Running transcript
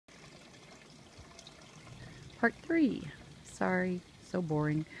part 3. Sorry, so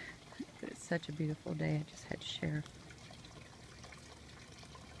boring, but it's such a beautiful day. I just had to share.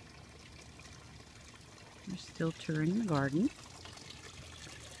 We're still touring the garden.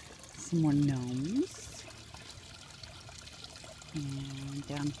 Some more gnomes. And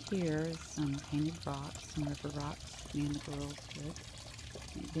down here is some painted rocks, some river rocks. Me and the girls did.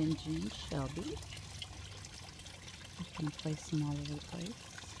 Benji and Shelby. I'm going to place them all over the place.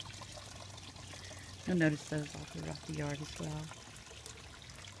 You'll notice those all throughout the yard as well.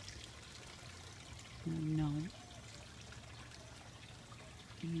 Gnome.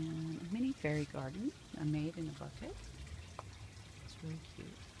 And a mini fairy garden I made in a bucket. It's really cute.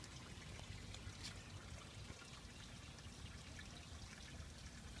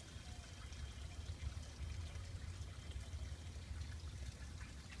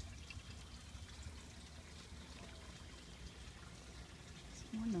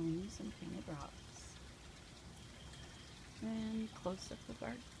 Some more gnomes and painted rocks. And close up of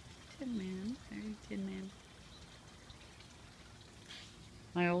our Tin Man, fairy Tin Man.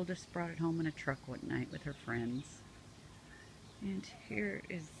 My oldest brought it home in a truck one night with her friends. And here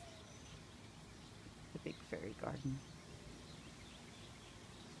is the big fairy garden.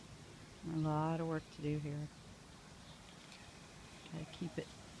 A lot of work to do here. Gotta keep it,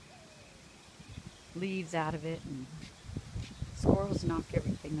 leaves out of it, and squirrels knock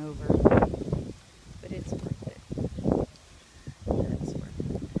everything over. But it's worth it. That's worth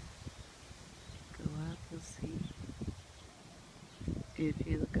it. Go up, you'll see. If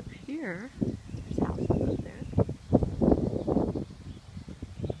you look up here, there's houses up there.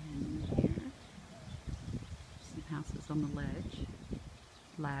 And here, some houses on the ledge.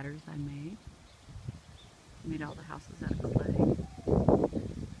 Ladders I made. Made all the houses out of clay.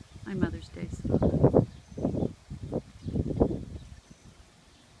 My Mother's Day spot.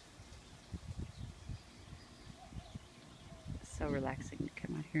 So relaxing to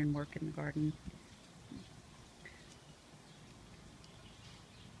come out here and work in the garden.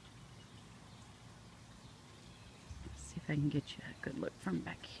 See if I can get you a good look from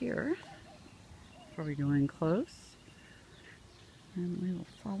back here before we go in close. And we will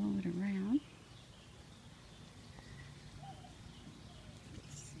follow it around.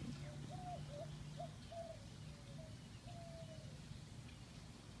 Let's see.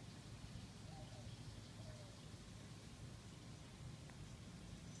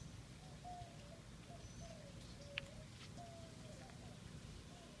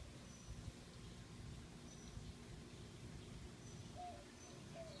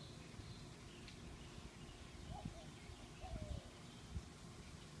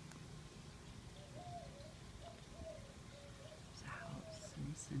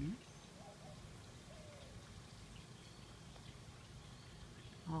 Center.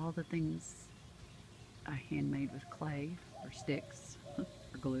 All the things I handmade with clay or sticks or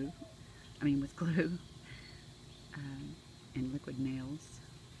glue. I mean with glue and liquid nails.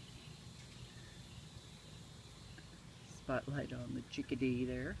 Spotlight on the chickadee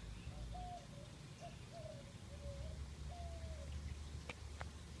there.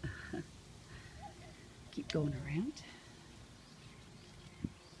 Keep going around.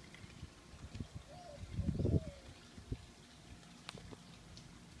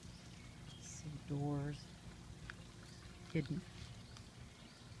 Doors hidden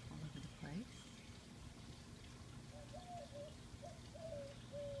all over the place.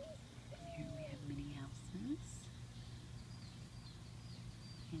 And here we have mini houses.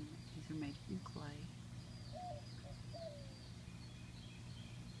 And these are made from clay.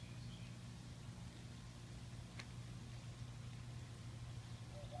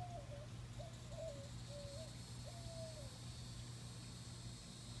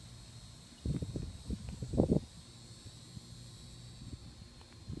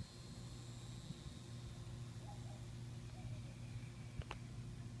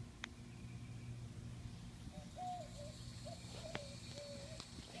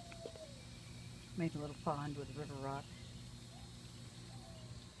 Made a little pond with river rock.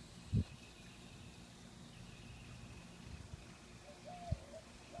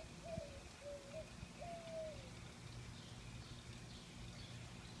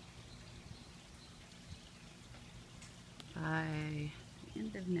 By the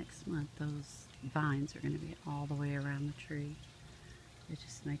end of next month, those vines are going to be all the way around the tree. It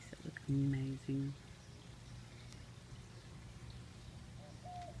just makes it look amazing.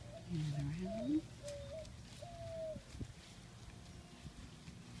 And around.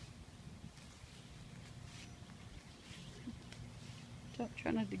 Don't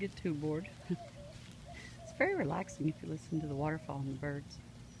try not to get too bored. It's very relaxing if you listen to the waterfall and the birds.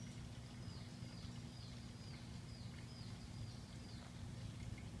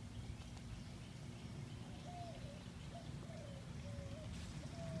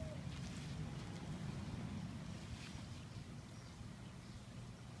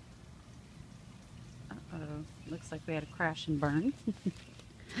 Looks like we had a crash and burn.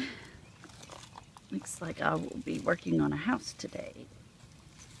 Looks like I will be working on a house today.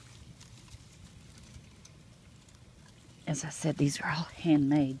 As I said, these are all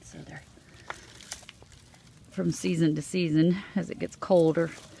handmade, so they're from season to season. As it gets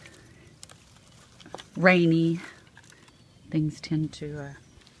colder, rainy, things tend to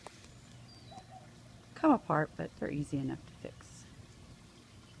come apart, but they're easy enough to fix.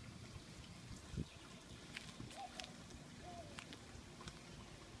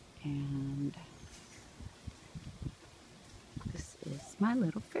 And this is my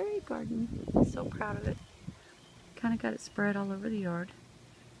little fairy garden. I'm so proud of it. Kind of got it spread all over the yard.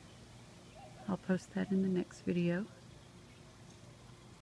 I'll post that in the next video.